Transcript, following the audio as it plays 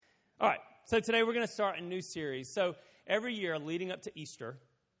All right, so today we're going to start a new series. So every year leading up to Easter,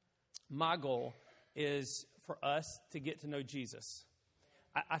 my goal is for us to get to know Jesus.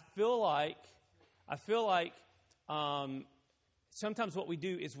 I feel like sometimes what we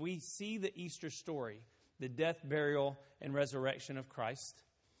do is we see the Easter story, the death, burial, and resurrection of Christ.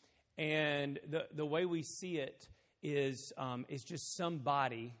 And the way we see it is just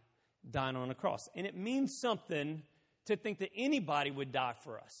somebody dying on a cross. And it means something to think that anybody would die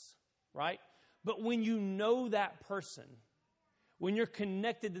for us, right? But when you know that person, when you're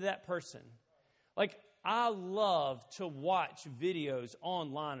connected to that person, like I love to watch videos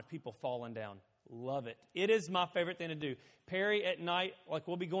online of people falling down. Love it. It is my favorite thing to do. Perry at night, like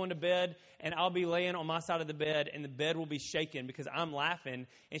we'll be going to bed and I'll be laying on my side of the bed and the bed will be shaking because I'm laughing.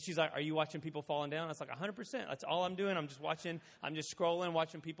 And she's like, "Are you watching people falling down?" I was like, 100%. That's all I'm doing. I'm just watching. I'm just scrolling,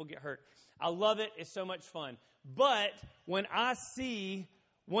 watching people get hurt. I love it. It's so much fun. But when I see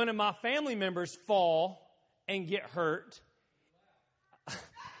one of my family members fall and get hurt,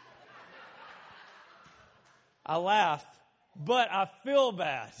 I laugh, but I feel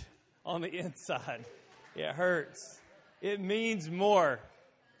bad on the inside. It hurts. It means more.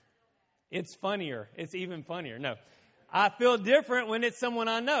 It's funnier. It's even funnier. No, I feel different when it's someone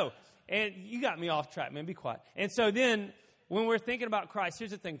I know. And you got me off track, man. Be quiet. And so then when we're thinking about Christ,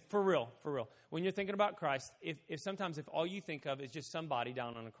 here's the thing, for real. When you're thinking about Christ, if sometimes all you think of is just somebody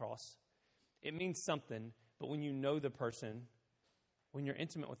down on a cross, it means something. But when you know the person, when you're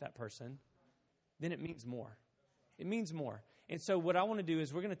intimate with that person, then it means more. It means more. And so what I want to do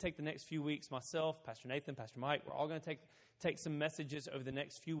is we're going to take the next few weeks, myself, Pastor Nathan, Pastor Mike, we're all going to take some messages over the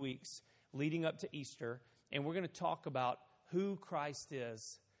next few weeks leading up to Easter, and we're going to talk about who Christ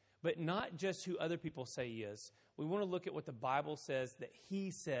is, but not just who other people say he is. We want to look at what the Bible says that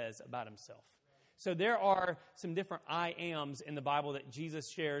he says about himself. So there are some different I ams in the Bible that Jesus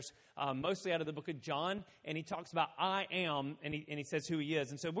shares, mostly out of the book of John, and he talks about I am, and he says who he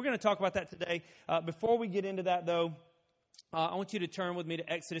is. And so we're going to talk about that today. Before we get into that, though, I want you to turn with me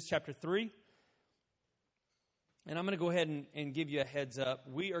to Exodus chapter 3. And I'm going to go ahead and give you a heads up.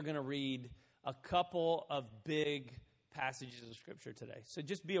 We are going to read a couple of big passages of Scripture today. So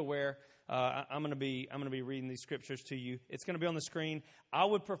just be aware. I'm going to be reading these scriptures to you. It's going to be on the screen. I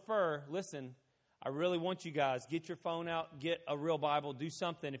would prefer, listen, I really want you guys, get your phone out, get a real Bible, do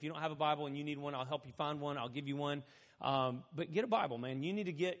something. If you don't have a Bible and you need one, I'll help you find one. I'll give you one. But get a Bible, man. You need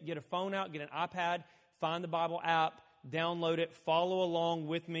to get a phone out, get an iPad, find the Bible app, download it, follow along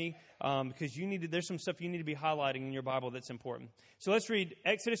with me, because there's some stuff you need to be highlighting in your Bible that's important. So let's read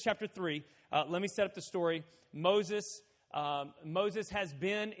Exodus chapter 3. Let me set up the story. Moses has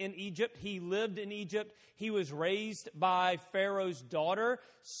been in Egypt. He lived in Egypt. He was raised by Pharaoh's daughter.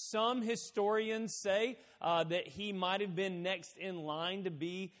 Some historians say that he might have been next in line to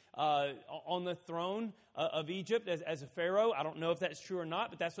be on the throne of Egypt as a pharaoh. I don't know if that's true or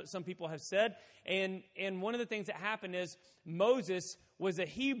not, but that's what some people have said. And one of the things that happened is Moses was a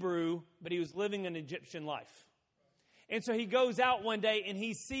Hebrew, but he was living an Egyptian life. And so he goes out one day and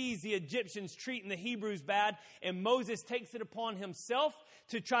he sees the Egyptians treating the Hebrews bad. And Moses takes it upon himself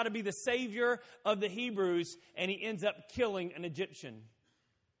to try to be the savior of the Hebrews. And he ends up killing an Egyptian.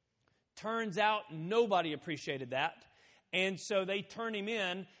 Turns out nobody appreciated that. And so they turn him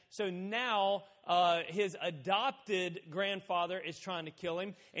in. So now his adopted grandfather is trying to kill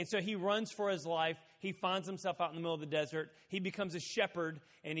him. And so he runs for his life. He finds himself out in the middle of the desert. He becomes a shepherd,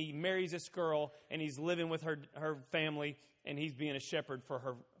 and he marries this girl, and he's living with her family, and he's being a shepherd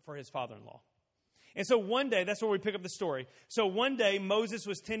for his father-in-law. And so one day, that's where we pick up the story. So one day, Moses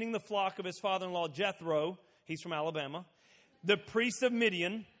was tending the flock of his father-in-law, Jethro. He's from Alabama. The priest of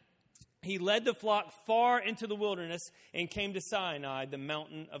Midian. He led the flock far into the wilderness and came to Sinai, the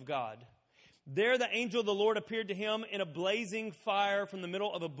mountain of God. There the angel of the Lord appeared to him in a blazing fire from the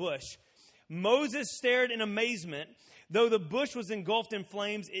middle of a bush. Moses stared in amazement. Though the bush was engulfed in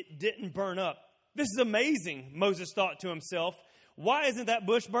flames, it didn't burn up. This is amazing, Moses thought to himself. Why isn't that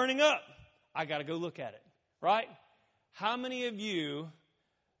bush burning up? I got to go look at it, right? How many of you,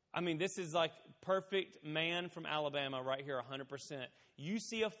 this is like perfect man from Alabama right here, 100%. You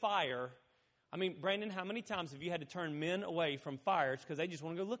see a fire. Brandon, how many times have you had to turn men away from fires because they just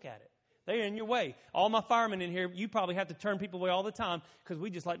want to go look at it? They're in your way. All my firemen in here, you probably have to turn people away all the time because we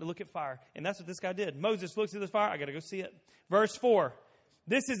just like to look at fire. And that's what this guy did. Moses looks at this fire. I got to go see it. Verse 4.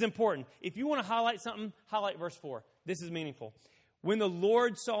 This is important. If you want to highlight something, highlight verse 4. This is meaningful. When the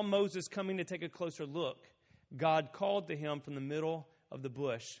Lord saw Moses coming to take a closer look, God called to him from the middle of the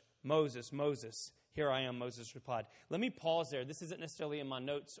bush, "Moses, Moses." "Here I am," Moses replied. Let me pause there. This isn't necessarily in my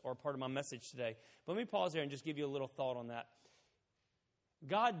notes or part of my message today. But let me pause there and just give you a little thought on that.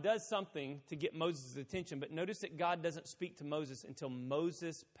 God does something to get Moses' attention, but notice that God doesn't speak to Moses until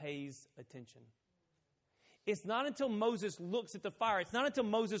Moses pays attention. It's not until Moses looks at the fire, it's not until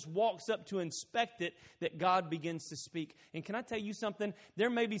Moses walks up to inspect it that God begins to speak. And can I tell you something?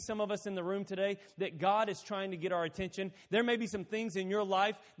 There may be some of us in the room today that God is trying to get our attention. There may be some things in your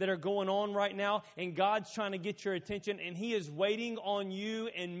life that are going on right now, and God's trying to get your attention, and He is waiting on you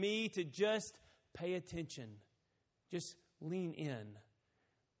and me to just pay attention. Just lean in.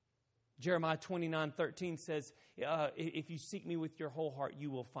 Jeremiah 29:13 says, if you seek me with your whole heart,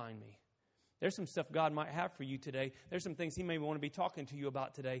 you will find me. There's some stuff God might have for you today. There's some things He may want to be talking to you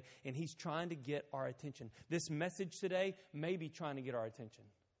about today, and He's trying to get our attention. This message today may be trying to get our attention.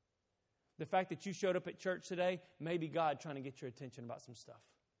 The fact that you showed up at church today may be God trying to get your attention about some stuff.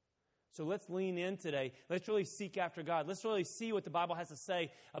 So let's lean in today. Let's really seek after God. Let's really see what the Bible has to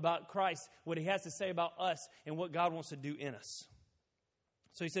say about Christ, what He has to say about us, and what God wants to do in us.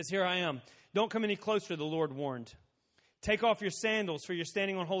 So He says, here I am. Don't come any closer, the Lord warned. Take off your sandals, for you're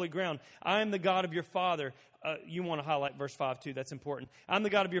standing on holy ground. I am the God of your father. You want to highlight verse 5 too. That's important. I'm the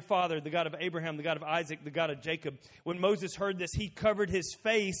God of your father, the God of Abraham, the God of Isaac, the God of Jacob. When Moses heard this, he covered his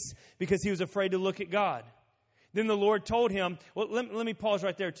face because he was afraid to look at God. Then the Lord told him, well, let me pause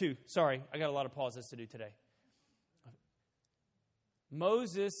right there too. Sorry, I got a lot of pauses to do today.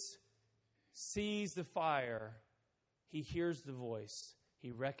 Moses sees the fire. He hears the voice. He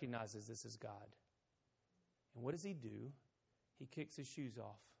recognizes this is God. And what does he do? He kicks his shoes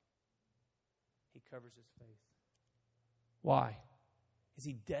off. He covers his face. Why? Is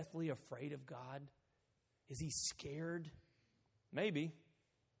he deathly afraid of God? Is he scared? Maybe.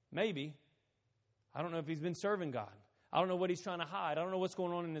 Maybe. I don't know if he's been serving God. I don't know what he's trying to hide. I don't know what's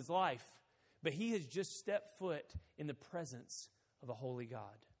going on in his life. But he has just stepped foot in the presence of a holy God.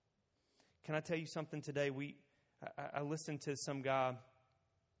 Can I tell you something today? I listened to some guy,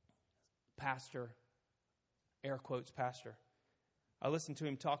 pastor, air quotes pastor. I listened to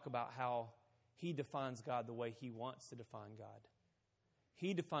him talk about how he defines God the way he wants to define God.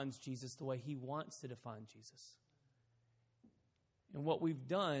 He defines Jesus the way he wants to define Jesus. And what we've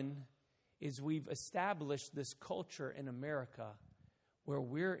done is we've established this culture in America where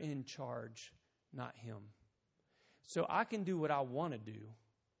we're in charge, not him. So I can do what I want to do,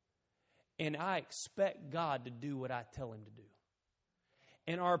 and I expect God to do what I tell him to do.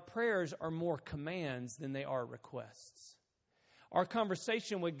 And our prayers are more commands than they are requests. Our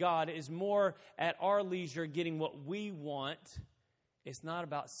conversation with God is more at our leisure getting what we want. It's not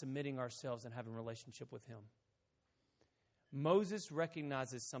about submitting ourselves and having a relationship with Him. Moses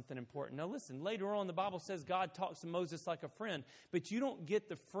recognizes something important. Now listen, later on the Bible says God talks to Moses like a friend, but you don't get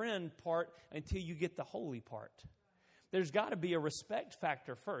the friend part until you get the holy part. There's got to be a respect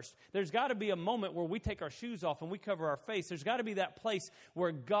factor first. There's got to be a moment where we take our shoes off and we cover our face. There's got to be that place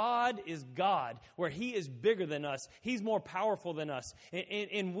where God is God, where He is bigger than us. He's more powerful than us.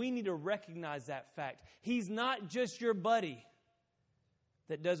 And we need to recognize that fact. He's not just your buddy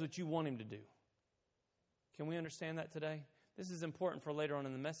that does what you want him to do. Can we understand that today? This is important for later on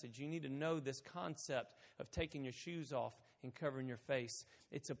in the message. You need to know this concept of taking your shoes off and covering your face.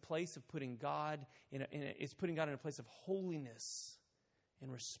 It's a place of putting God it's putting God in a place of holiness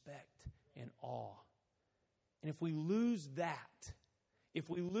and respect and awe. And if we lose that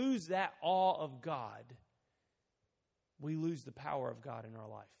awe of God, we lose the power of God in our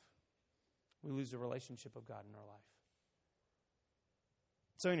life. We lose the relationship of God in our life.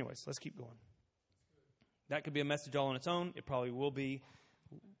 So anyways, let's keep going. That could be a message all on its own. It probably will be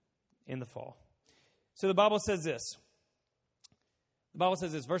in the fall. So the Bible says this.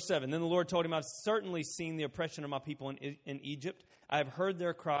 Verse 7. Then the Lord told him, I've certainly seen the oppression of my people in Egypt. I have heard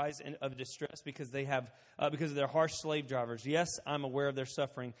their cries of distress because of their harsh slave drivers. Yes, I'm aware of their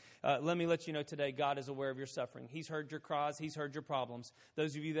suffering. Let me let you know today, God is aware of your suffering. He's heard your cries. He's heard your problems.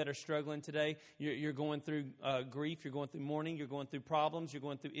 Those of you that are struggling today, you're going through grief. You're going through mourning. You're going through problems. You're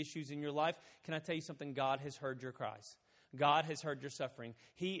going through issues in your life. Can I tell you something? God has heard your cries. God has heard your suffering.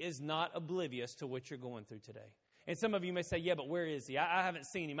 He is not oblivious to what you're going through today. And some of you may say, yeah, but where is He? I haven't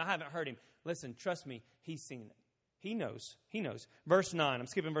seen Him. I haven't heard Him. Listen, trust me, He's seen it. He knows. He knows. Verse 9. I'm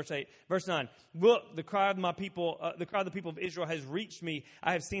skipping verse 8. Verse 9. Look, the cry of the people of Israel has reached me.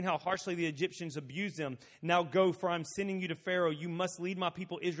 I have seen how harshly the Egyptians abuse them. Now go, for I'm sending you to Pharaoh. You must lead my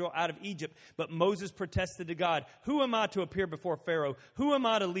people Israel out of Egypt. But Moses protested to God, who am I to appear before Pharaoh? Who am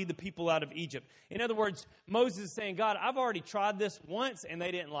I to lead the people out of Egypt? In other words, Moses is saying, God, I've already tried this once and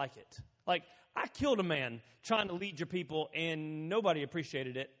they didn't like it. Like, I killed a man trying to lead your people and nobody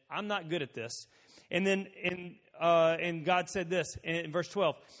appreciated it. I'm not good at this. And God said this in verse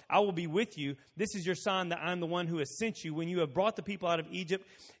 12, I will be with you. This is your sign that I'm the one who has sent you. When you have brought the people out of Egypt,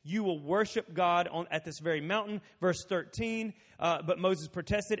 you will worship God at this very mountain. Verse 13, but Moses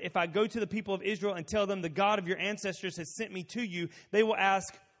protested, if I go to the people of Israel and tell them the God of your ancestors has sent me to you, they will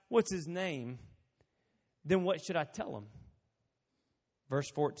ask, what's his name? Then what should I tell them? Verse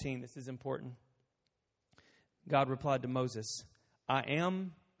 14, this is important. God replied to Moses, I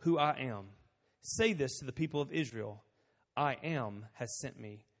am who I am. Say this to the people of Israel, I am has sent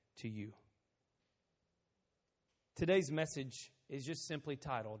me to you. Today's message is just simply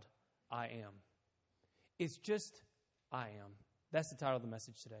titled, I am. It's just, I am. That's the title of the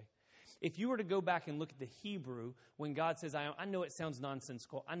message today. If you were to go back and look at the Hebrew, when God says, I am, I know it sounds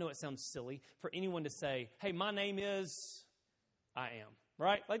nonsensical. I know it sounds silly for anyone to say, hey, my name is, I am.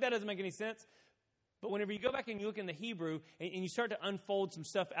 Right? Like that doesn't make any sense. But whenever you go back and you look in the Hebrew and you start to unfold some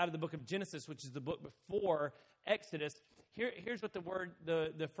stuff out of the book of Genesis, which is the book before Exodus, here's what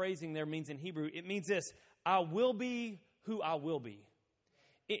the phrasing there means in Hebrew. It means this, I will be who I will be.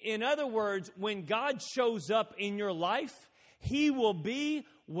 In other words, when God shows up in your life, he will be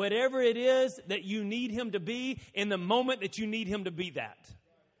whatever it is that you need him to be in the moment that you need him to be that.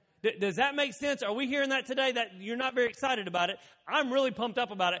 Does that make sense? Are we hearing that today, that you're not very excited about it? I'm really pumped up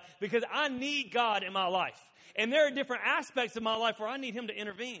about it because I need God in my life. And there are different aspects of my life where I need him to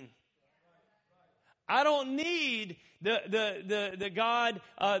intervene. I don't need the God,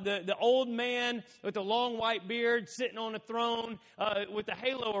 the old man with the long white beard sitting on a throne with the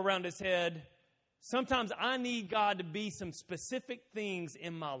halo around his head. Sometimes I need God to be some specific things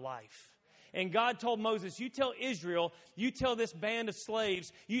in my life. And God told Moses, you tell Israel, you tell this band of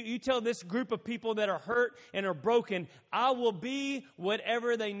slaves, you tell this group of people that are hurt and are broken, I will be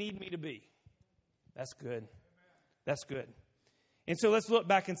whatever they need me to be. That's good. That's good. And so let's look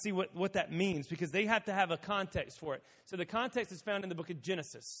back and see what that means, because they have to have a context for it. So the context is found in the book of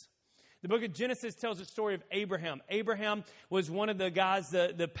Genesis. The book of Genesis tells the story of Abraham. Abraham was one of the guys,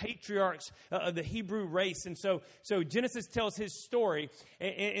 the patriarchs of the Hebrew race. And so Genesis tells his story.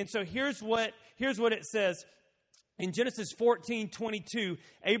 And so here's what it says. In Genesis 14:22,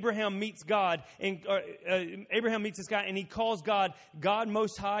 Abraham meets God, and Abraham meets this guy, and he calls God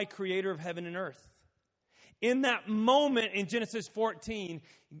Most High, creator of heaven and earth. In that moment in Genesis 14,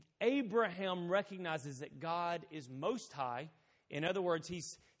 Abraham recognizes that God is most high. In other words,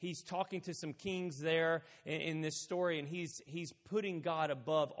 he's talking to some kings there in this story, and he's putting God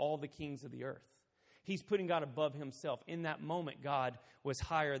above all the kings of the earth. He's putting God above himself. In that moment, God was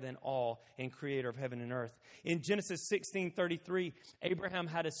higher than all and creator of heaven and earth. In Genesis 16:33, Abraham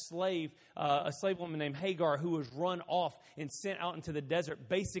had a slave woman named Hagar who was run off and sent out into the desert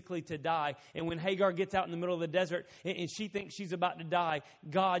basically to die. And when Hagar gets out in the middle of the desert and she thinks she's about to die,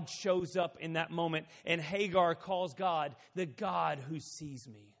 God shows up in that moment. And Hagar calls God the God who sees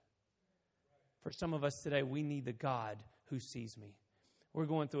me. For some of us today, we need the God who sees me. We're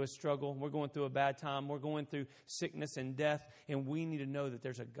going through a struggle. We're going through a bad time. We're going through sickness and death. And we need to know that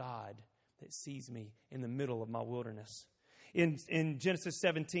there's a God that sees me in the middle of my wilderness. In Genesis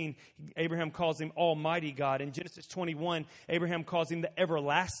 17, Abraham calls him Almighty God. In Genesis 21, Abraham calls him the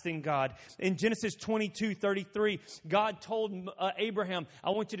Everlasting God. In Genesis 22:33, God told Abraham, I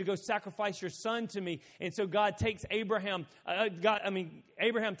want you to go sacrifice your son to me. And so God takes Abraham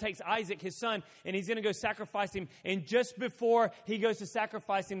takes Isaac, his son, and he's going to go sacrifice him. And just before he goes to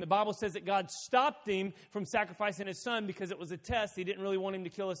sacrifice him, the Bible says that God stopped him from sacrificing his son because it was a test. He didn't really want him to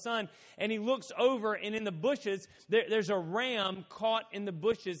kill his son. And he looks over, and in the bushes, there's a ram caught in the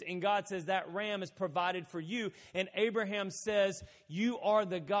bushes, and God says that ram is provided for you. And Abraham says, you are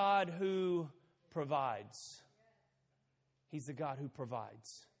the God who provides. He's the God who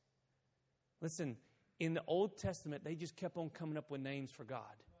provides. Listen, in the Old Testament, they just kept on coming up with names for God.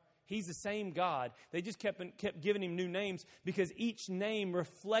 He's the same God. They just kept giving him new names because each name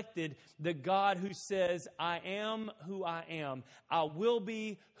reflected the God who says, I am who I am. I will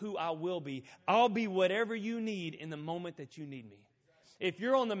be who I will be. I'll be whatever you need in the moment that you need me. If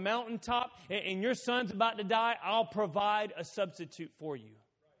you're on the mountaintop and your son's about to die, I'll provide a substitute for you.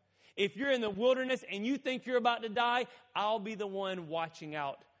 If you're in the wilderness and you think you're about to die, I'll be the one watching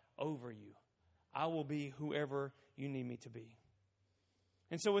out over you. I will be whoever you need me to be.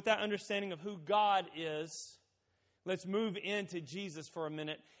 And so with that understanding of who God is, let's move into Jesus for a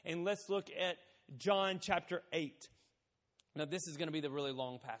minute, and let's look at John chapter 8. Now, this is going to be the really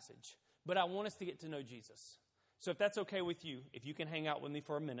long passage, but I want us to get to know Jesus. So if that's okay with you, if you can hang out with me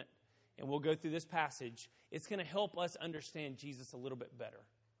for a minute, and we'll go through this passage, it's going to help us understand Jesus a little bit better,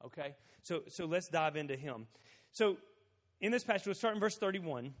 okay? So let's dive into him. So in this passage, we'll start in verse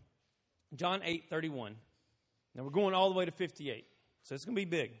 31. John 8:31. Now we're going all the way to 58. So it's going to be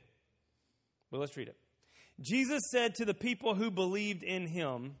big. But let's read it. Jesus said to the people who believed in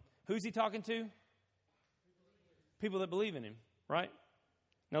him, who's he talking to? People that believe in him, right?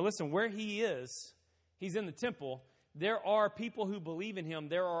 Now listen, where he is, he's in the temple. There are people who believe in him.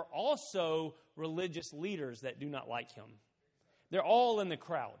 There are also religious leaders that do not like him. They're all in the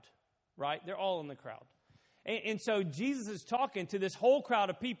crowd, right? They're all in the crowd. And so Jesus is talking to this whole crowd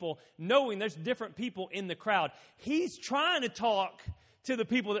of people, knowing there's different people in the crowd. He's trying to talk to the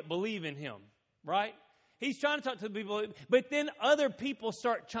people that believe in him, right? He's trying to talk to the people, but then other people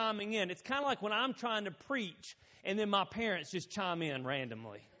start chiming in. It's kind of like when I'm trying to preach, and then my parents just chime in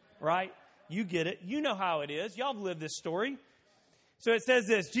randomly, right? You get it. You know how it is. Y'all have lived this story. So it says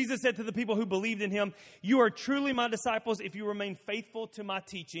this, Jesus said to the people who believed in him, "You are truly my disciples if you remain faithful to my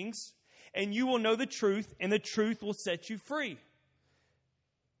teachings. And you will know the truth, and the truth will set you free."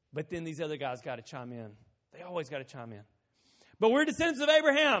 But then these other guys got to chime in. They always got to chime in. "But we're descendants of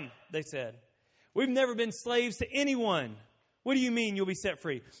Abraham," they said. "We've never been slaves to anyone." "What do you mean you'll be set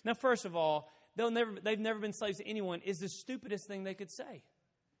free?" Now, first of all, they've never been slaves to anyone is the stupidest thing they could say.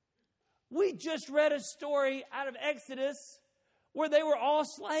 We just read a story out of Exodus where they were all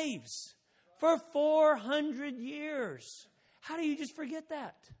slaves for 400 years. How do you just forget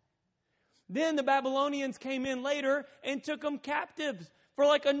that? Then the Babylonians came in later and took them captive. For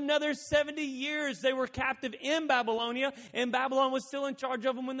like another 70 years, they were captive in Babylonia, and Babylon was still in charge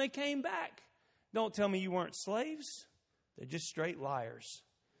of them when they came back. Don't tell me you weren't slaves. They're just straight liars.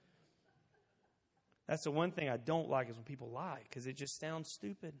 That's the one thing I don't like is when people lie, because it just sounds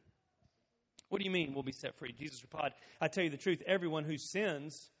stupid. "What do you mean we'll be set free?" Jesus replied, "I tell you the truth, everyone who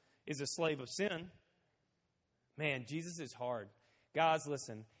sins is a slave of sin." Man, Jesus is hard. Guys,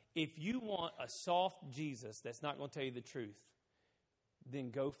 listen. If you want a soft Jesus that's not going to tell you the truth, then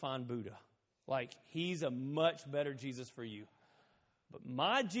go find Buddha. Like, he's a much better Jesus for you. But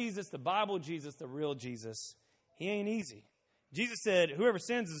my Jesus, the Bible Jesus, the real Jesus, he ain't easy. Jesus said, "Whoever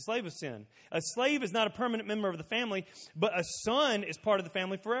sins is a slave of sin." A slave is not a permanent member of the family, but a son is part of the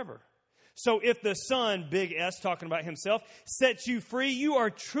family forever. So if the Son, big S, talking about himself, sets you free, you are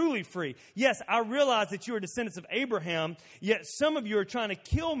truly free. Yes, I realize that you are descendants of Abraham, yet some of you are trying to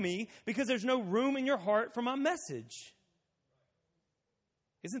kill me because there's no room in your heart for my message.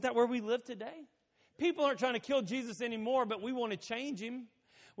 Isn't that where we live today? People aren't trying to kill Jesus anymore, but we want to change him.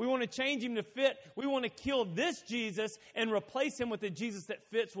 We want to change him to fit. We want to kill this Jesus and replace him with a Jesus that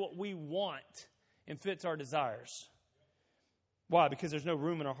fits what we want and fits our desires. Why? Because there's no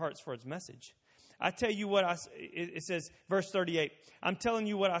room in our hearts for its message. I tell you what, it says, verse 38, "I'm telling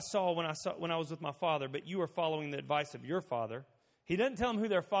you what I saw when I was with my father, but you are following the advice of your father." He doesn't tell them who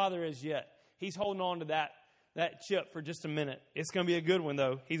their father is yet. He's holding on to that chip for just a minute. It's going to be a good one,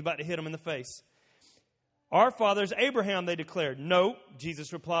 though. He's about to hit them in the face. "Our father is Abraham," they declared. "No,"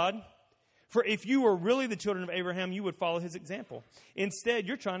 Jesus replied. "For if you were really the children of Abraham, you would follow his example. Instead,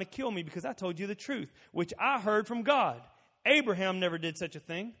 you're trying to kill me because I told you the truth, which I heard from God. Abraham never did such a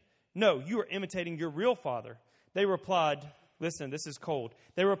thing. No, you are imitating your real father." They replied, listen, this is cold.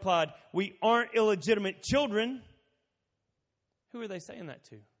 They replied, "We aren't illegitimate children." Who are they saying that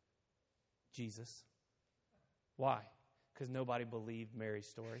to? Jesus. Why? Because nobody believed Mary's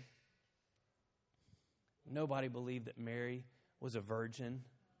story. Nobody believed that Mary was a virgin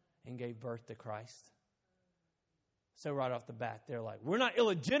and gave birth to Christ. So right off the bat, they're like, "We're not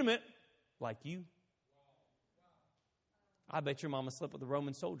illegitimate like you. I bet your mama slept with a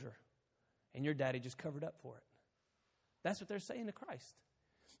Roman soldier, and your daddy just covered up for it." That's what they're saying to Christ.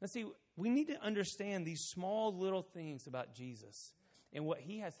 Now see, we need to understand these small little things about Jesus and what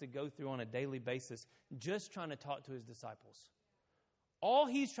he has to go through on a daily basis just trying to talk to his disciples. All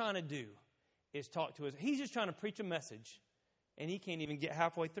he's trying to do is talk to us. He's just trying to preach a message, and he can't even get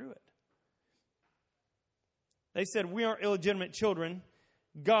halfway through it. They said, "We aren't illegitimate children.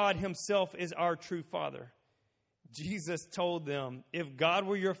 God himself is our true father." Jesus told them, "If God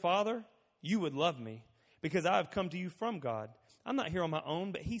were your father, you would love me, because I have come to you from God. I'm not here on my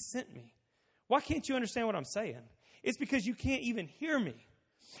own, but he sent me." Why can't you understand what I'm saying? It's because you can't even hear me.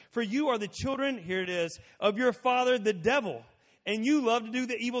 "For you are the children," here it is, "of your father, the devil, and you love to do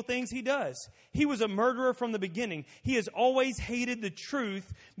the evil things he does. He was a murderer from the beginning. He has always hated the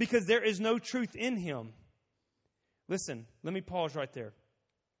truth because there is no truth in him." Listen, let me pause right there.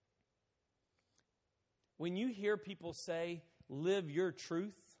 When you hear people say, "Live your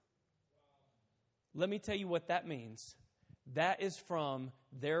truth," let me tell you what that means. That is from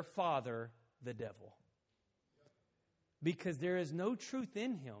their father, the devil. Because there is no truth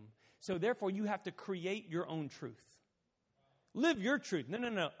in him. So therefore, you have to create your own truth. Live your truth.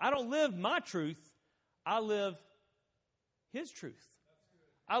 No. I don't live my truth. I live his truth.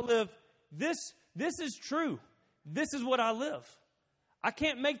 I live this. This is true. This is what I live. I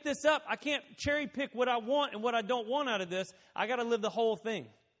can't make this up. I can't cherry pick what I want and what I don't want out of this. I got to live the whole thing.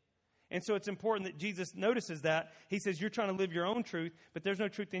 And so it's important that Jesus notices that. He says, you're trying to live your own truth, but there's no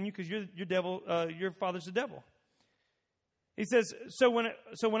truth in you because your father's the devil. He says, so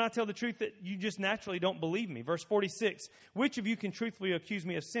when I tell the truth that you just naturally don't believe me. Verse 46, which of you can truthfully accuse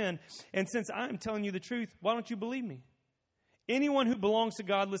me of sin? And since I am telling you the truth, why don't you believe me? Anyone who belongs to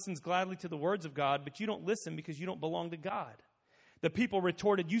God listens gladly to the words of God, but you don't listen because you don't belong to God. The people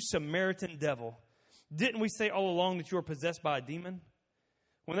retorted, you Samaritan devil. Didn't we say all along that you were possessed by a demon?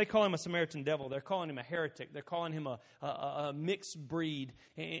 When they call him a Samaritan devil, they're calling him a heretic. They're calling him a mixed breed.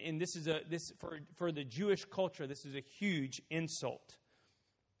 And this is for the Jewish culture, this is a huge insult.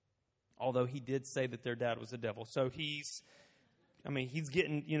 Although he did say that their dad was a devil. So he's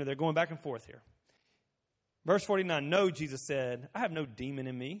getting, they're going back and forth here. Verse 49, no, Jesus said, I have no demon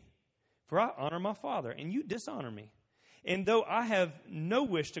in me, for I honor my Father, and you dishonor me. And though I have no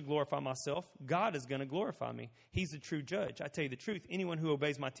wish to glorify myself, God is going to glorify me. He's the true judge. I tell you the truth, anyone who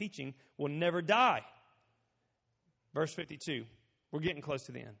obeys my teaching will never die. Verse 52, we're getting close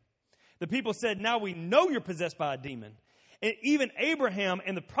to the end. The people said, now we know you're possessed by a demon. And even Abraham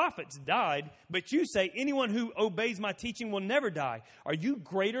and the prophets died, but you say anyone who obeys my teaching will never die. Are you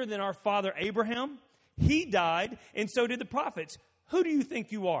greater than our father Abraham? He died, and so did the prophets. Who do you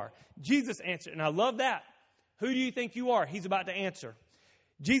think you are? Jesus answered, and I love that. Who do you think you are? He's about to answer.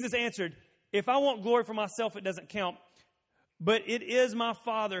 Jesus answered, if I want glory for myself, it doesn't count. But it is my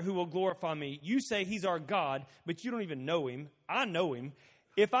Father who will glorify me. You say he's our God, but you don't even know him. I know him.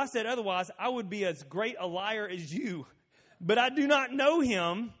 If I said otherwise, I would be as great a liar as you. But I do not know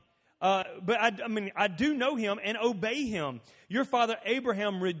him. I do know him and obey him. Your father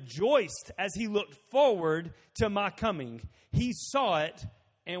Abraham rejoiced as he looked forward to my coming. He saw it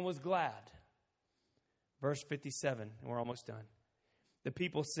and was glad. Verse 57, and we're almost done. The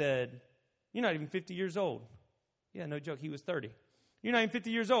people said, you're not even 50 years old. Yeah, no joke, he was 30. You're not even 50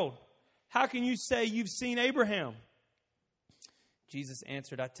 years old. How can you say you've seen Abraham? Jesus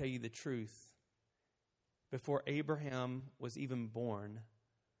answered, I tell you the truth. Before Abraham was even born,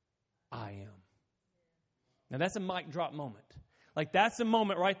 I am. Now that's a mic drop moment. Like that's a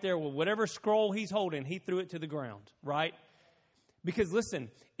moment right there where whatever scroll he's holding, he threw it to the ground, right? Because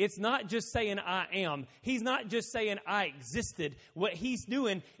listen, it's not just saying I am. He's not just saying I existed. What he's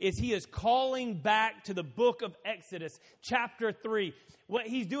doing is he is calling back to the book of Exodus, chapter 3. What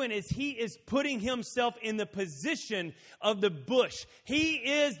he's doing is he is putting himself in the position of the bush. He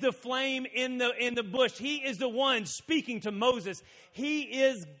is the flame in the bush. He is the one speaking to Moses. He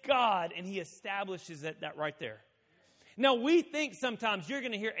is God, and he establishes that right there. Now, we think sometimes you're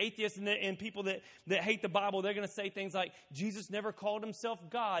going to hear atheists and people that hate the Bible, they're going to say things like, Jesus never called himself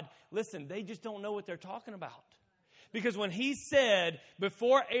God. Listen, they just don't know what they're talking about. Because when he said,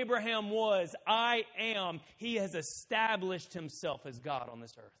 before Abraham was, I am, he has established himself as God on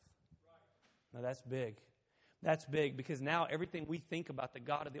this earth. Now, that's big. That's big because now everything we think about the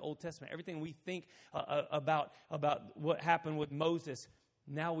God of the Old Testament, everything we think about what happened with Moses,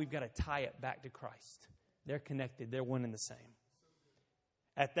 now we've got to tie it back to Christ. They're connected. They're one and the same.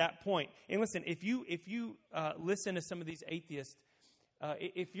 At that point, and listen, if you listen to some of these atheists,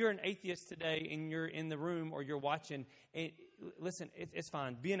 if you're an atheist today and you're in the room or you're watching, listen, it's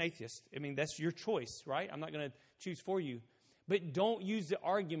fine. Be an atheist. I mean, that's your choice, right? I'm not going to choose for you. But don't use the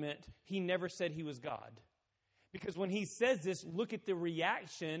argument, he never said he was God. Because when he says this, look at the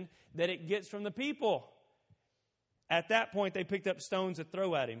reaction that it gets from the people. At that point, they picked up stones to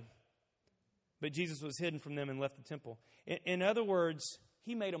throw at him. But Jesus was hidden from them and left the temple. In other words,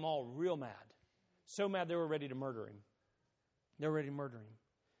 he made them all real mad. So mad they were ready to murder him. They were ready to murder him.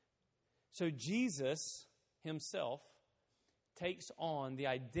 So Jesus himself takes on the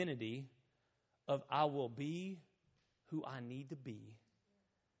identity of I will be who I need to be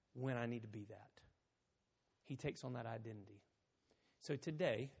when I need to be that. He takes on that identity. So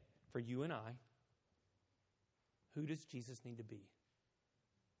today, for you and I, who does Jesus need to be?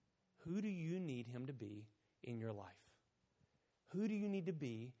 Who do you need him to be in your life? Who do you need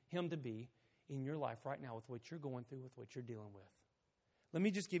him to be in your life right now with what you're going through, with what you're dealing with? Let me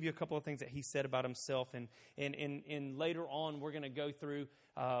just give you a couple of things that he said about himself. And later on, we're going to go through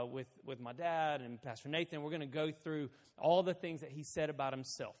with my dad and Pastor Nathan. We're going to go through all the things that he said about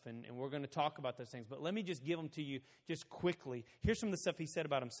himself. And we're going to talk about those things. But let me just give them to you just quickly. Here's some of the stuff he said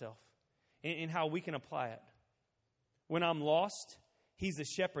about himself and how we can apply it. When I'm lost, he's the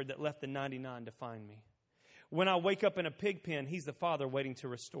shepherd that left the 99 to find me. When I wake up in a pig pen, He's the Father waiting to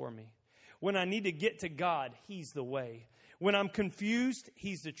restore me. When I need to get to God, He's the way. When I'm confused,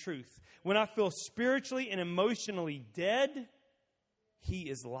 He's the truth. When I feel spiritually and emotionally dead, He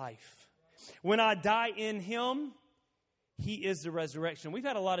is life. When I die in Him, He is the resurrection. We've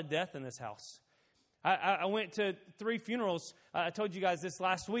had a lot of death in this house. I went to 3 funerals. I told you guys this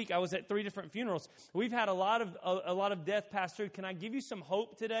last week. I was at 3 different funerals. We've had a lot of death passed through. Can I give you some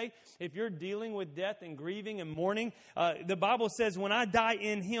hope today? If you're dealing with death and grieving and mourning, the Bible says, when I die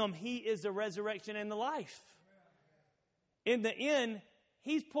in Him, He is the resurrection and the life. In the end,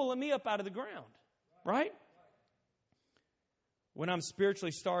 He's pulling me up out of the ground, right? When I'm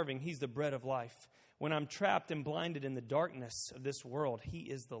spiritually starving, He's the bread of life. When I'm trapped and blinded in the darkness of this world, He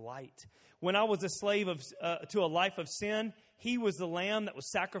is the light. When I was a slave to a life of sin, He was the lamb that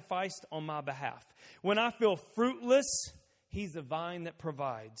was sacrificed on my behalf. When I feel fruitless, He's the vine that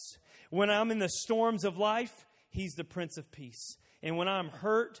provides. When I'm in the storms of life, He's the Prince of Peace. And when I'm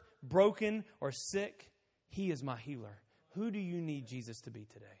hurt, broken, or sick, He is my healer. Who do you need Jesus to be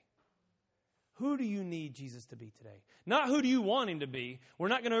today? Who do you need Jesus to be today? Not who do you want Him to be. We're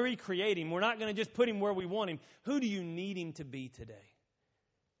not going to recreate Him. We're not going to just put Him where we want Him. Who do you need Him to be today?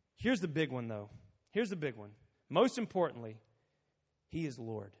 Here's the big one, though. Here's the big one. Most importantly, He is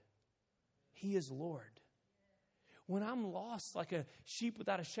Lord. He is Lord. When I'm lost like a sheep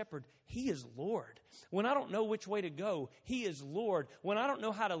without a shepherd, He is Lord. When I don't know which way to go, He is Lord. When I don't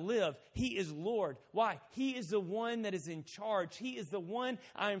know how to live, He is Lord. Why? He is the one that is in charge. He is the one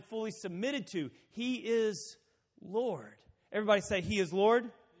I am fully submitted to. He is Lord. Everybody say, He is Lord.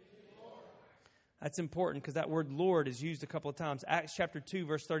 That's important because that word Lord is used a couple of times. Acts chapter 2,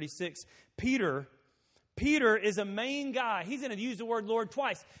 verse 36. Peter is a main guy. He's going to use the word Lord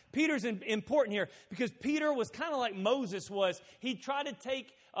twice. Peter's important here because Peter was kind of like Moses was. He tried to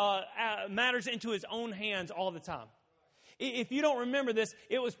take matters into his own hands all the time. If you don't remember this,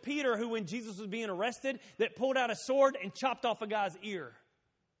 it was Peter who, when Jesus was being arrested, that pulled out a sword and chopped off a guy's ear.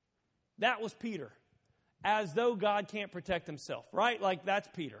 That was Peter. As though God can't protect Himself, right? Like that's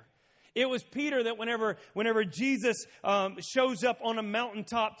Peter. It was Peter that whenever Jesus shows up on a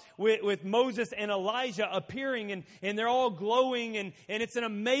mountaintop with Moses and Elijah appearing, and they're all glowing, and it's an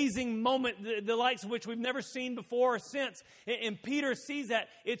amazing moment, the likes of which we've never seen before or since. And Peter sees that.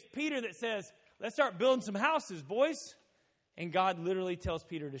 It's Peter that says, let's start building some houses, boys. And God literally tells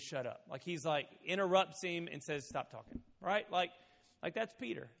Peter to shut up. Like He's like, interrupts him and says, stop talking, right? Like that's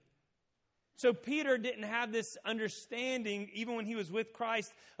Peter. So Peter didn't have this understanding, even when he was with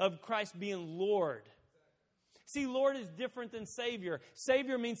Christ, of Christ being Lord. See, Lord is different than Savior.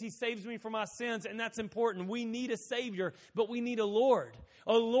 Savior means He saves me from my sins, and that's important. We need a Savior, but we need a Lord.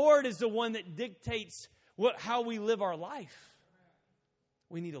 A Lord is the one that dictates how we live our life.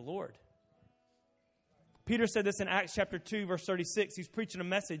 We need a Lord. Peter said this in Acts chapter 2, verse 36. He's preaching a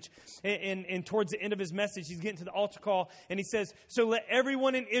message, and towards the end of his message, he's getting to the altar call, and he says, so let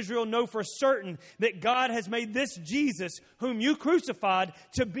everyone in Israel know for certain that God has made this Jesus, whom you crucified,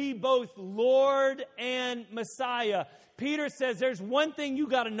 to be both Lord and Messiah. Peter says, there's one thing you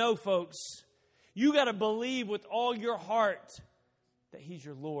got to know, folks. You got to believe with all your heart that He's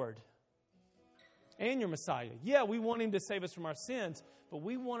your Lord and your Messiah. Yeah, we want Him to save us from our sins, but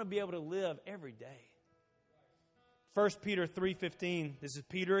we want to be able to live every day. 1 Peter 3:15, this is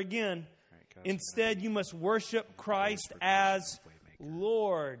Peter again. Instead, you must worship Christ as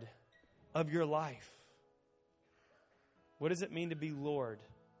Lord of your life. What does it mean to be Lord?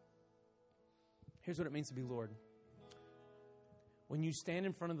 Here's what it means to be Lord. When you stand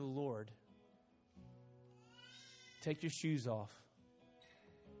in front of the Lord, take your shoes off.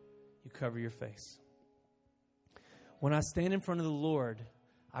 You cover your face. When I stand in front of the Lord,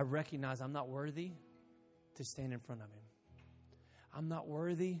 I recognize I'm not worthy to stand in front of Him. I'm not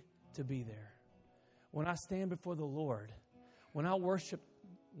worthy to be there. When I stand before the Lord, when I worship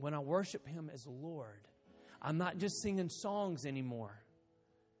Him as Lord, I'm not just singing songs anymore.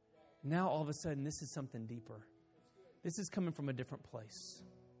 Now all of a sudden this is something deeper. This is coming from a different place.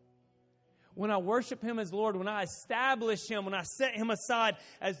 When I worship Him as Lord, when I establish Him, when I set Him aside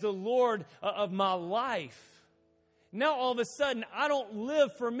as the Lord of my life, now all of a sudden, I don't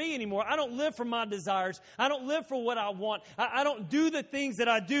live for me anymore. I don't live for my desires. I don't live for what I want. I don't do the things that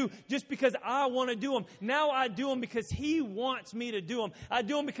I do just because I want to do them. Now I do them because He wants me to do them. I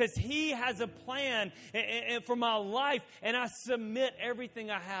do them because He has a plan for my life, and I submit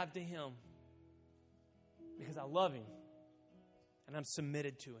everything I have to Him because I love Him and I'm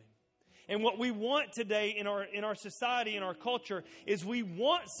submitted to Him. And what we want today in our society, in our culture, is we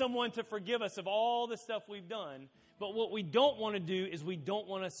want someone to forgive us of all the stuff we've done. But what we don't want to do is we don't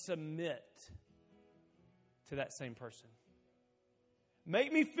want to submit to that same person.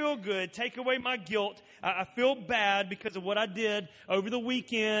 Make me feel good. Take away my guilt. I feel bad because of what I did over the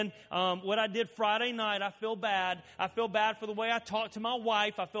weekend, what I did Friday night. I feel bad. I feel bad for the way I talked to my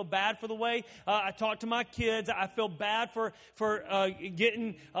wife. I feel bad for the way I talked to my kids. I feel bad for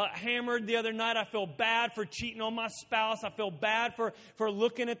getting hammered the other night. I feel bad for cheating on my spouse. I feel bad for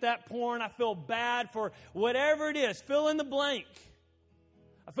looking at that porn. I feel bad for whatever it is. Fill in the blank.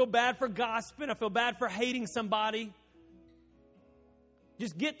 I feel bad for gossiping. I feel bad for hating somebody.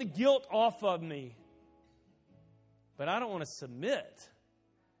 Just get the guilt off of me. But I don't want to submit.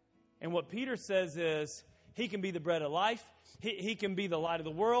 And what Peter says is, he can be the bread of life. He can be the light of the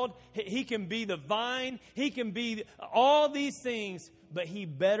world. He can be the vine. He can be all these things. But he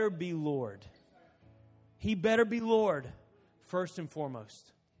better be Lord. He better be Lord first and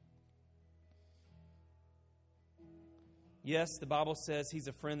foremost. Yes, the Bible says he's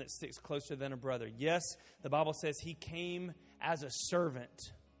a friend that sticks closer than a brother. Yes, the Bible says he came as a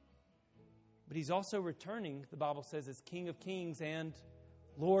servant. But he's also returning, the Bible says, as King of Kings and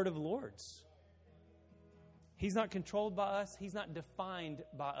Lord of Lords. He's not controlled by us. He's not defined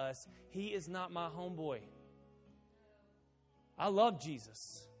by us. He is not my homeboy. I love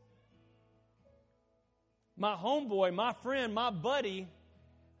Jesus. My homeboy, my friend, my buddy,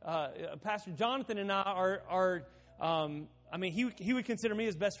 Pastor Jonathan and I are he would consider me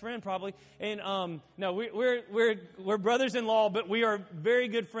his best friend probably. And no, we're brothers-in-law, but we are very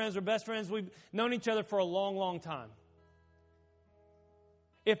good friends. We're best friends. We've known each other for a long, long time.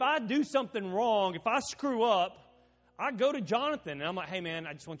 If I do something wrong, if I screw up, I go to Jonathan and I'm like, hey man,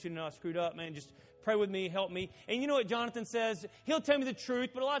 I just want you to know I screwed up, man. Just pray with me, help me. And you know what Jonathan says? He'll tell me the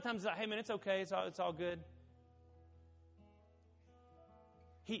truth, but a lot of times he's like, hey man, it's okay, it's all good.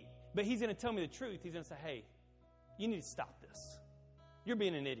 But he's going to tell me the truth. He's going to say, hey, you need to stop this. You're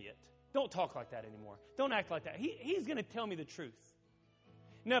being an idiot. Don't talk like that anymore. Don't act like that. He's going to tell me the truth.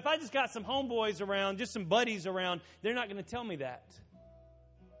 Now, if I just got some homeboys around, just some buddies around, they're not going to tell me that.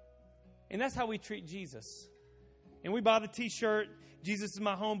 And that's how we treat Jesus. And we buy the t-shirt, Jesus is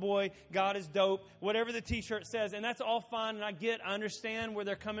my homeboy, God is dope, whatever the t-shirt says. And that's all fine, and I understand where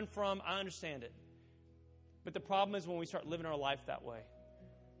they're coming from. I understand it. But the problem is when we start living our life that way.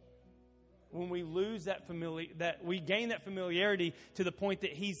 When we lose that we gain that familiarity to the point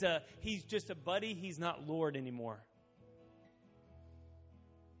that he's just a buddy, he's not Lord anymore.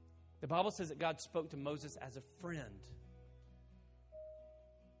 The Bible says that God spoke to Moses as a friend.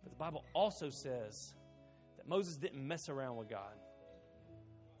 But the Bible also says that Moses didn't mess around with God.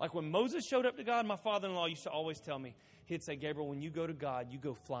 Like when Moses showed up to God, my father-in-law used to always tell me, he'd say, Gabriel, when you go to God, you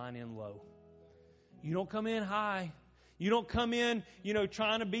go flying in low. You don't come in high. You don't come in,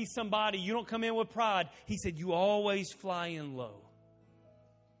 trying to be somebody. You don't come in with pride. He said, you always fly in low.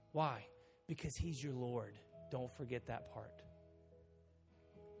 Why? Because he's your Lord. Don't forget that part.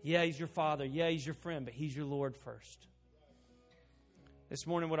 Yeah, he's your father. Yeah, he's your friend, but he's your Lord first. This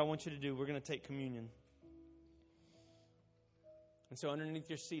morning, what I want you to do, we're going to take communion. And so underneath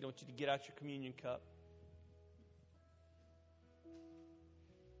your seat, I want you to get out your communion cup.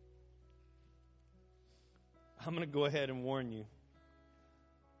 I'm going to go ahead and warn you.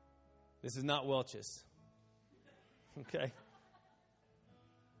 This is not Welch's. Okay?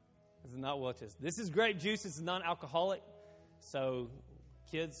 This is not Welch's. This is grape juice. This is non-alcoholic. So,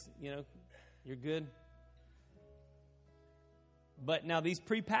 kids, you're good. But now these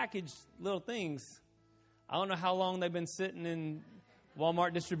prepackaged little things, I don't know how long they've been sitting in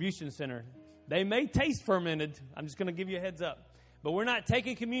Walmart distribution center. They may taste fermented. I'm just going to give you a heads up. But we're not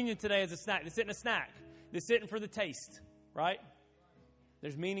taking communion today as a snack. This isn't a snack. This isn't for the taste, right?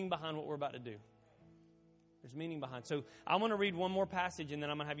 There's meaning behind what we're about to do. There's meaning behind. So I want to read one more passage, and then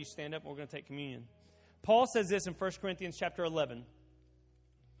I'm going to have you stand up, and we're going to take communion. Paul says this in 1 Corinthians chapter 11.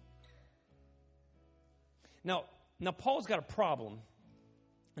 Now Paul's got a problem,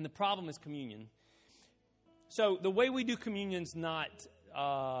 and the problem is communion. So the way we do communion's not,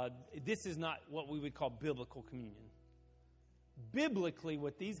 this is not what we would call biblical communion. Biblically,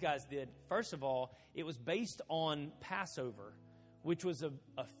 what these guys did, first of all, it was based on Passover, which was a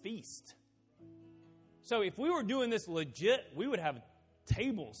feast. So if we were doing this legit, we would have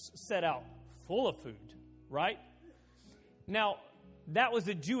tables set out full of food, right? Now, that was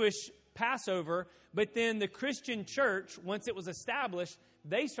a Jewish Passover, but then the Christian church, once it was established,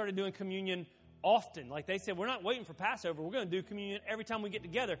 they started doing communion often. Like they said, we're not waiting for Passover. We're going to do communion every time we get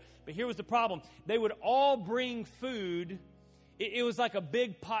together. But here was the problem. They would all bring food. It was like a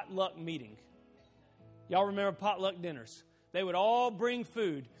big potluck meeting. Y'all remember potluck dinners? They would all bring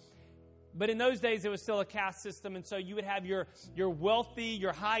food. But in those days, it was still a caste system, and so you would have your wealthy,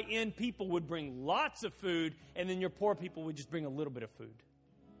 your high-end people would bring lots of food, and then your poor people would just bring a little bit of food.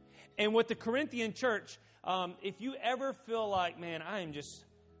 And with the Corinthian church, if you ever feel like, man, I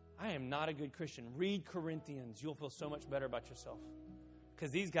am not a good Christian, read Corinthians. You'll feel so much better about yourself.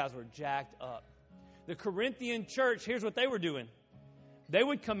 Because these guys were jacked up. The Corinthian church, here's what they were doing. They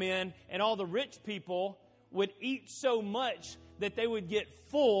would come in, and all the rich people would eat so much that they would get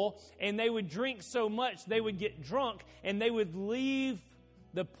full, and they would drink so much they would get drunk, and they would leave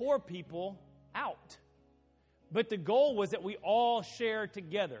the poor people out. But the goal was that we all share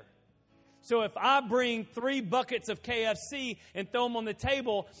together. So if I bring 3 buckets of KFC and throw them on the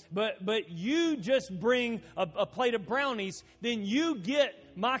table, but you just bring a plate of brownies, then you get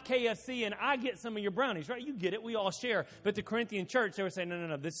my KFC and I get some of your brownies, right? You get it. We all share. But the Corinthian church, they were saying,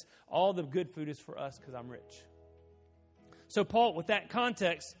 no. This all the good food is for us because I'm rich. So Paul, with that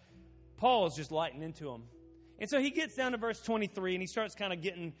context, Paul is just lighting into them. And so he gets down to verse 23, and he starts kind of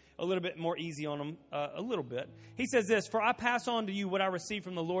getting a little bit more easy on them, a little bit. He says this, "For I pass on to you what I received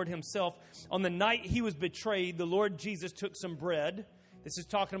from the Lord himself. On the night he was betrayed, the Lord Jesus took some bread." This is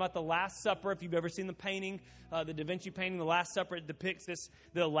talking about the Last Supper. If you've ever seen the painting, the Da Vinci painting, the Last Supper, it depicts this,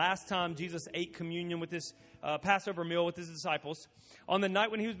 the last time Jesus ate communion with this Passover meal with his disciples. On the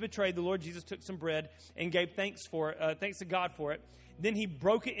night when he was betrayed, the Lord Jesus took some bread and gave thanks to God for it. Then he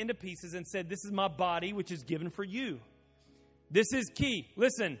broke it into pieces and said, "This is my body, which is given for you." This is key.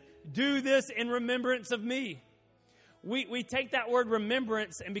 Listen, do this in remembrance of me. We take that word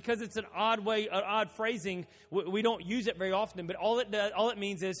remembrance, and because it's an odd phrasing, we don't use it very often. But all it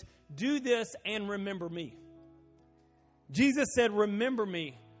means is do this and remember me. Jesus said, "Remember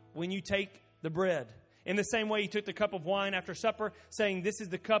me when you take the bread." In the same way, he took the cup of wine after supper, saying, "This is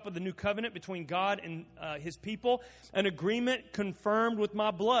the cup of the new covenant between God and his people, an agreement confirmed with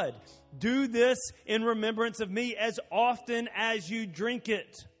my blood. Do this in remembrance of me as often as you drink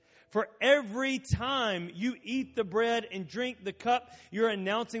it. For every time you eat the bread and drink the cup, you're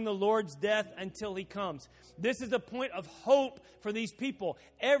announcing the Lord's death until he comes." This is a point of hope for these people.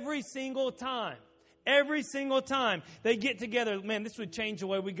 Every single time they get together, man, this would change the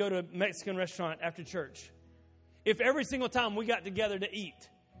way we go to a Mexican restaurant after church. If every single time we got together to eat,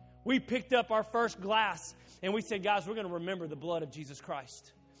 we picked up our first glass and we said, guys, we're going to remember the blood of Jesus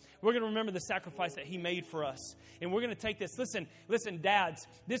Christ. We're going to remember the sacrifice that he made for us. And we're going to take this. Listen, dads,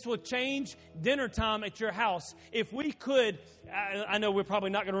 this will change dinner time at your house. If we could, I know we're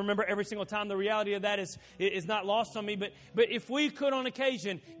probably not going to remember every single time. The reality of that is not lost on me. But if we could on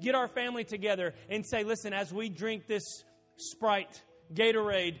occasion get our family together and say, listen, as we drink this Sprite,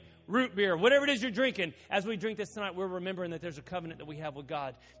 Gatorade, root beer, whatever it is you're drinking, as we drink this tonight, we're remembering that there's a covenant that we have with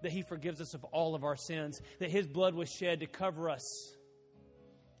God, that he forgives us of all of our sins, that his blood was shed to cover us.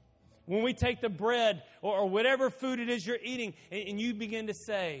 When we take the bread or whatever food it is you're eating, and you begin to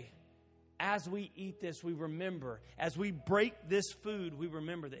say, as we eat this, we remember. As we break this food, we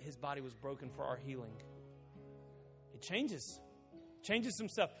remember that his body was broken for our healing. It changes some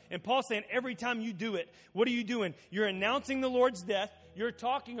stuff. And Paul's saying every time you do it, what are you doing? You're announcing the Lord's death. You're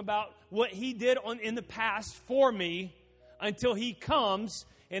talking about what he did in the past for me until he comes.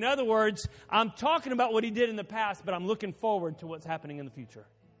 In other words, I'm talking about what he did in the past, but I'm looking forward to what's happening in the future.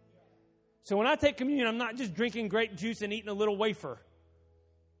 So when I take communion, I'm not just drinking grape juice and eating a little wafer.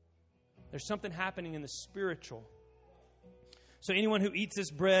 There's something happening in the spiritual. So anyone who eats this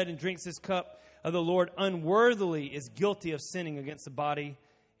bread and drinks this cup of the Lord unworthily is guilty of sinning against the body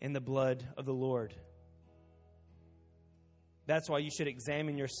and the blood of the Lord. That's why you should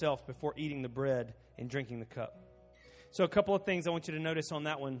examine yourself before eating the bread and drinking the cup. So a couple of things I want you to notice on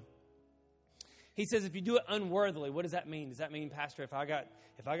that one. He says, if you do it unworthily, what does that mean? Does that mean, Pastor, if I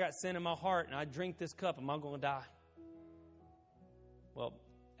got sin in my heart and I drink this cup, am I going to die? Well,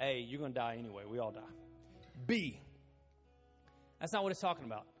 A, you're going to die anyway. We all die. B, that's not what it's talking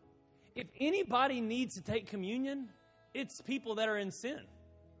about. If anybody needs to take communion, it's people that are in sin.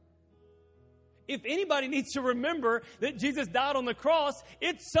 If anybody needs to remember that Jesus died on the cross,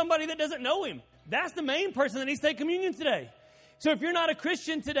 it's somebody that doesn't know him. That's the main person that needs to take communion today. So if you're not a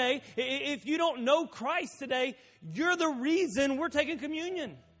Christian today, if you don't know Christ today, you're the reason we're taking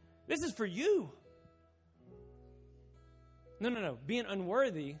communion. This is for you. No. Being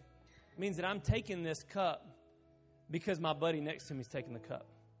unworthy means that I'm taking this cup because my buddy next to me is taking the cup.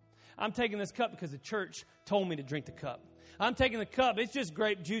 I'm taking this cup because the church told me to drink the cup. I'm taking the cup. It's just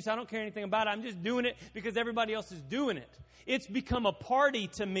grape juice. I don't care anything about it. I'm just doing it because everybody else is doing it. It's become a party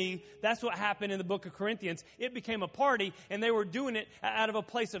to me. That's what happened in the book of Corinthians. It became a party, and they were doing it out of a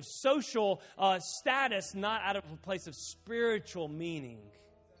place of social status, not out of a place of spiritual meaning.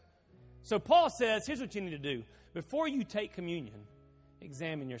 So Paul says, here's what you need to do. Before you take communion,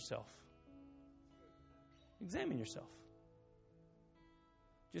 examine yourself. Examine yourself.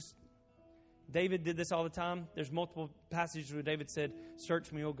 David did this all the time. There's multiple passages where David said,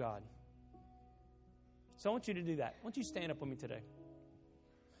 search me, O God. So I want you to do that. I want you to stand up with me today.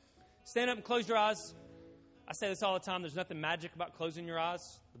 Stand up and close your eyes. I say this all the time. There's nothing magic about closing your eyes.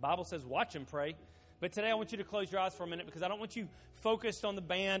 The Bible says watch and pray. But today I want you to close your eyes for a minute because I don't want you focused on the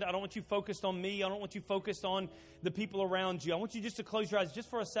band. I don't want you focused on me. I don't want you focused on the people around you. I want you just to close your eyes just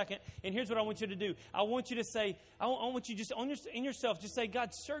for a second. And here's what I want you to do. I want you to say, I want you just in yourself, just say,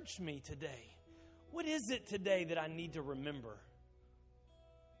 God, search me today. What is it today that I need to remember?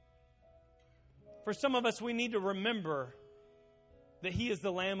 For some of us, we need to remember that He is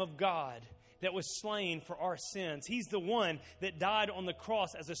the Lamb of God that was slain for our sins. He's the one that died on the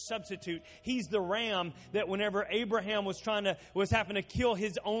cross as a substitute. He's the ram that whenever Abraham was having to kill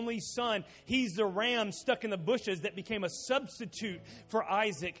his only son, He's the ram stuck in the bushes that became a substitute for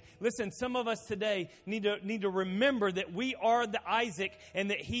Isaac. Listen, some of us today need to remember that we are the Isaac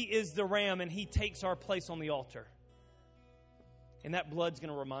and that He is the ram and He takes our place on the altar. And that blood's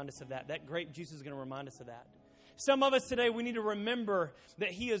going to remind us of that. That grape juice is going to remind us of that. Some of us today, we need to remember that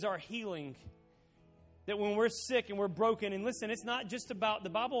He is our healing. That when we're sick and we're broken, and listen, it's not just about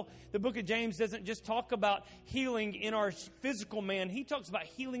the Bible, the book of James doesn't just talk about healing in our physical man. He talks about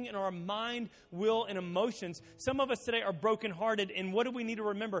healing in our mind, will, and emotions. Some of us today are brokenhearted, and what do we need to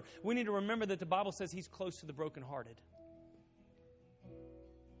remember? We need to remember that the Bible says He's close to the brokenhearted.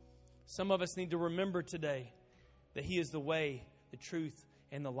 Some of us need to remember today that He is the way, the truth,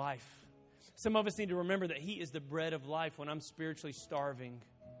 and the life. Some of us need to remember that He is the bread of life when I'm spiritually starving.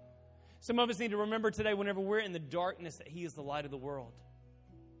 Some of us need to remember today, whenever we're in the darkness, that He is the light of the world.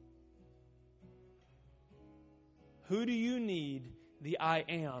 Who do you need the I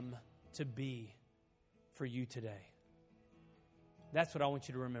am to be for you today? That's what I want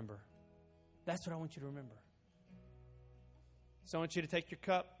you to remember. That's what I want you to remember. So I want you to take your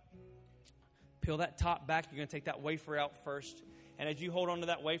cup, peel that top back. You're going to take that wafer out first. And as you hold on to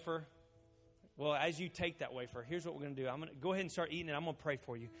that wafer, as you take that wafer, here's what we're going to do. I'm going to go ahead and start eating it. I'm going to pray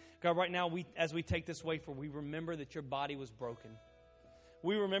for you. God, right now, as we take this wafer, we remember that your body was broken.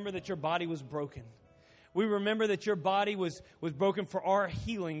 We remember that your body was broken. We remember that your body was broken for our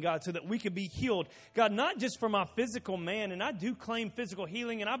healing, God, so that we could be healed. God, not just for my physical man, and I do claim physical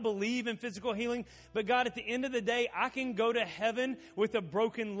healing, and I believe in physical healing, but God, at the end of the day, I can go to heaven with a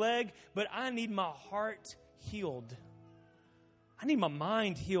broken leg, but I need my heart healed. I need my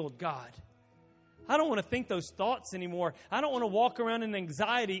mind healed, God. I don't want to think those thoughts anymore. I don't want to walk around in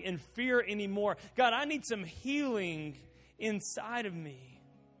anxiety and fear anymore. God, I need some healing inside of me.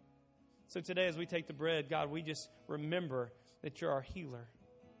 So today as we take the bread, God, we just remember that you're our healer.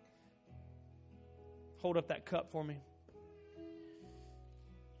 Hold up that cup for me.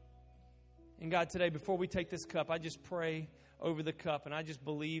 And God, today before we take this cup, I just pray over the cup, and I just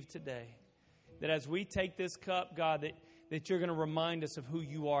believe today that as we take this cup, God, that you're going to remind us of who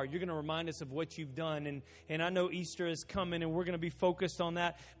you are. You're going to remind us of what you've done. And I know Easter is coming, and we're going to be focused on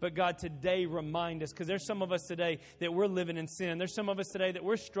that. But God, today remind us, because there's some of us today that we're living in sin. There's some of us today that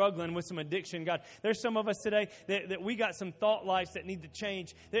we're struggling with some addiction, God. There's some of us today that we got some thought lives that need to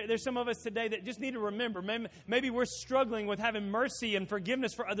change. There's some of us today that just need to remember. Maybe we're struggling with having mercy and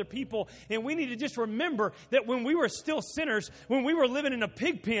forgiveness for other people. And we need to just remember that when we were still sinners, when we were living in a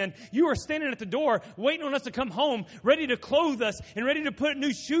pig pen, you were standing at the door waiting on us to come home, ready to clothe us and ready to put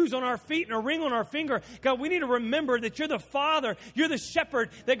new shoes on our feet and a ring on our finger. God, we need to remember that you're the Father. You're the shepherd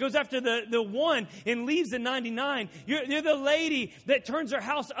that goes after the one and leaves the 99. You're the lady that turns her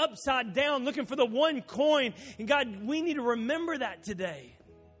house upside down looking for the one coin. And God, we need to remember that today.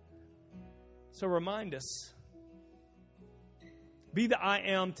 So remind us. Be the I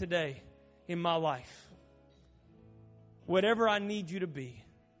am today in my life. Whatever I need you to be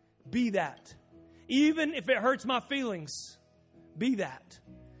that. Even if it hurts my feelings, be that.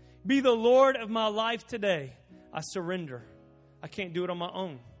 Be the Lord of my life today. I surrender. I can't do it on my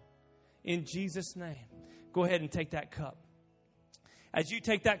own. In Jesus' name, go ahead and take that cup. As you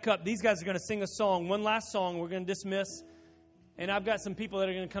take that cup, these guys are going to sing a song. One last song we're going to dismiss. And I've got some people that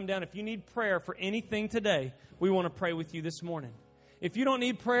are going to come down. If you need prayer for anything today, we want to pray with you this morning. If you don't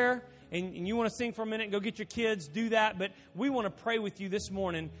need prayer, and you want to sing for a minute, go get your kids, do that. But we want to pray with you this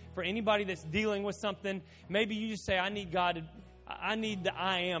morning for anybody that's dealing with something. Maybe you just say, I need God. I need the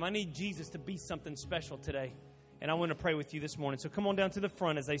I am. I need Jesus to be something special today. And I want to pray with you this morning. So come on down to the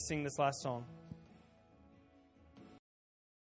front as they sing this last song.